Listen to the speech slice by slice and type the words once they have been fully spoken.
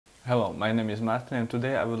Hello, my name is Martin and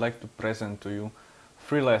today I would like to present to you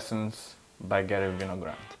 3 lessons by Garry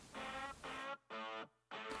Winogrand.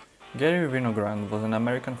 Garry Winogrand was an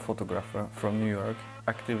American photographer from New York,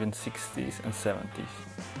 active in 60s and 70s.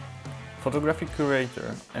 Photographic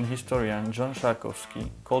curator and historian John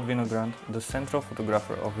Sharkowski called Winogrand the central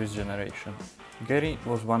photographer of his generation. Garry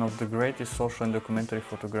was one of the greatest social and documentary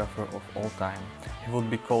photographers of all time. He would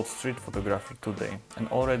be called street photographer today and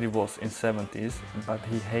already was in 70s, but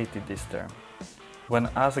he hated this term. When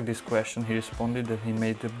asked this question, he responded that he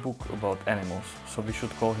made a book about animals, so we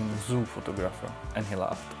should call him zoo photographer, and he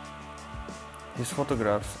laughed. His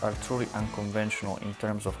photographs are truly unconventional in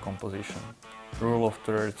terms of composition, rule of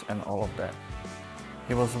thirds and all of that.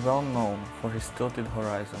 He was well known for his tilted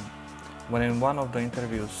horizon. When in one of the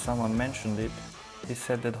interviews someone mentioned it, he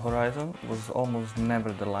said that horizon was almost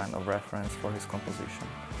never the line of reference for his composition.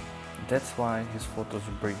 That's why his photos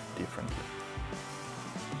breathe differently.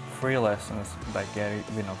 3 lessons by Garry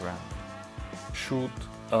Winogrand. Shoot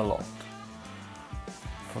a lot.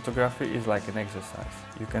 Photography is like an exercise.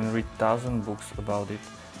 You can read 1,000 books about it,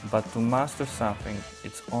 but to master something,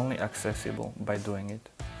 it's only accessible by doing it.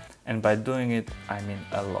 And by doing it, I mean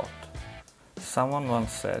a lot. Someone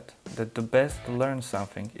once said that the best to learn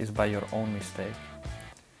something is by your own mistake.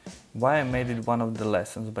 Why I made it one of the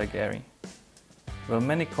lessons by Garry? Well,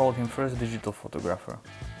 many called him first digital photographer.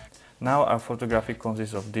 Now our photography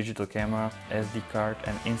consists of digital camera, SD card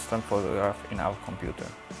and instant photograph in our computer.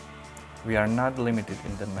 We are not limited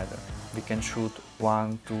in that matter. We can shoot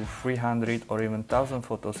 1, 2, 300 or even 1,000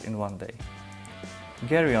 photos in one day.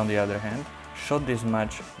 Garry, on the other hand, shot this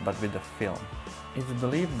much but with a film. It's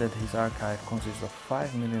believed that his archive consists of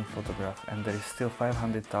 5 million photographs and there is still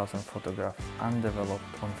 500,000 photographs undeveloped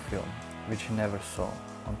on film, which he never saw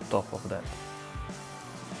on top of that.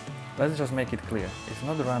 Let's just make it clear, it's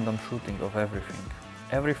not a random shooting of everything.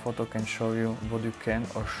 Every photo can show you what you can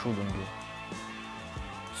or shouldn't do.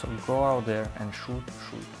 So go out there and shoot.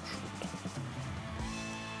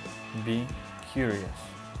 Be curious.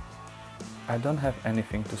 I don't have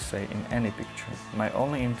anything to say in any picture. My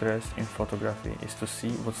only interest in photography is to see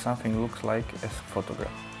what something looks like as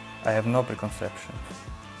photographed. I have no preconceptions.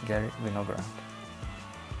 Garry Winogrand.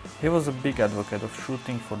 He was a big advocate of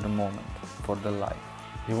shooting for the moment, for the life.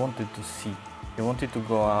 He wanted to see. He wanted to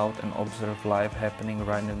go out and observe life happening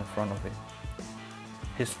right in front of him.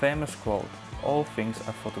 His famous quote, "All things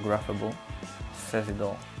are photographable," says it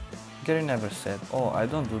all. Garry never said, "Oh, I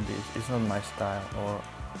don't do this, it's not my style," or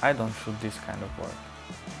 "I don't shoot this kind of work."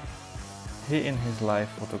 He in his life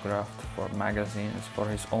photographed for magazines, for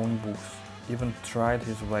his own books, even tried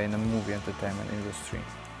his way in the movie entertainment industry,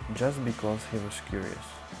 just because he was curious.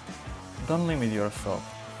 Don't limit yourself,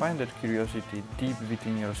 find that curiosity deep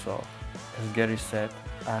within yourself. As Garry said,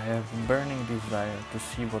 "I have burning desire to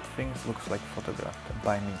see what things looks like photographed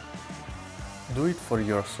by me." Do it for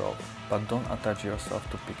yourself, but don't attach yourself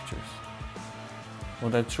to pictures.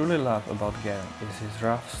 What I truly love about Garry is his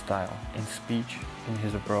rough style, in speech, in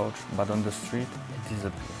his approach, but on the street it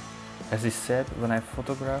disappears. As he said, when I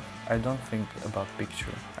photograph, I don't think about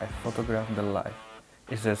picture, I photograph the life.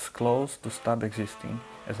 It's as close to stop existing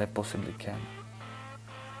as I possibly can.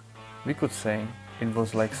 We could say it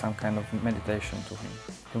was like some kind of meditation to him.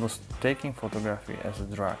 He was taking photography as a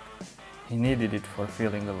drug. He needed it for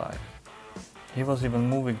feeling alive. He was even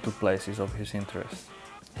moving to places of his interest.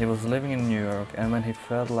 He was living in New York, and when he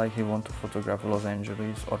felt like he wanted to photograph Los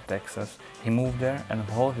Angeles or Texas, he moved there and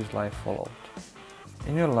all his life followed.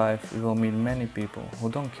 In your life, you will meet many people who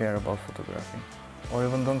don't care about photography, or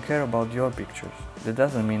even don't care about your pictures. That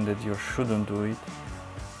doesn't mean that you shouldn't do it.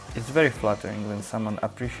 It's very flattering when someone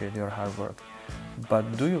appreciates your hard work, but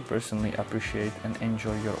do you personally appreciate and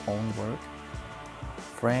enjoy your own work?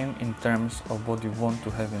 Frame in terms of what you want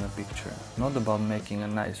to have in a picture, not about making a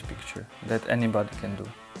nice picture, that anybody can do.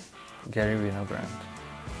 Garry Winogrand.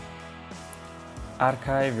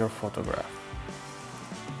 Archive your photograph.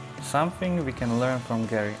 Something we can learn from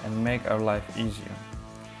Garry and make our life easier.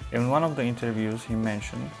 In one of the interviews he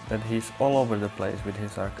mentioned that he's all over the place with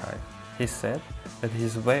his archive. He said that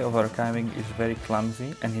his way of archiving is very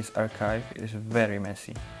clumsy and his archive is very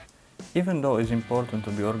messy. Even though it's important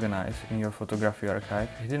to be organized in your photography archive,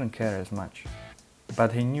 he didn't care as much.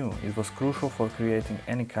 But he knew it was crucial for creating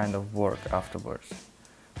any kind of work afterwards.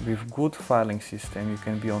 With good filing system, you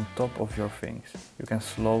can be on top of your things. You can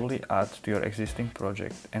slowly add to your existing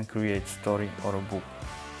project and create story or a book.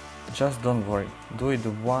 Just don't worry, do it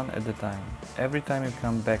one at a time. Every time you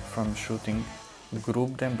come back from shooting,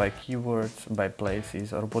 group them by keywords, by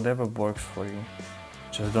places, or whatever works for you.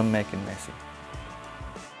 Just don't make it messy.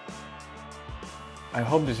 I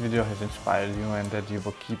hope this video has inspired you and that you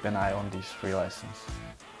will keep an eye on these free lessons.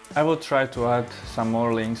 I will try to add some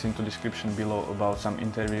more links into the description below about some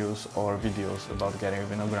interviews or videos about Garry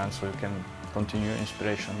Winogrand, so you can continue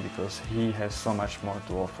inspiration, because he has so much more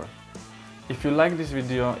to offer. If you like this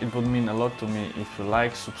video, it would mean a lot to me if you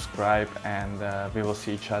like, subscribe, and we will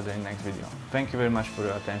see each other in the next video. Thank you very much for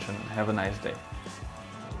your attention. Have a nice day.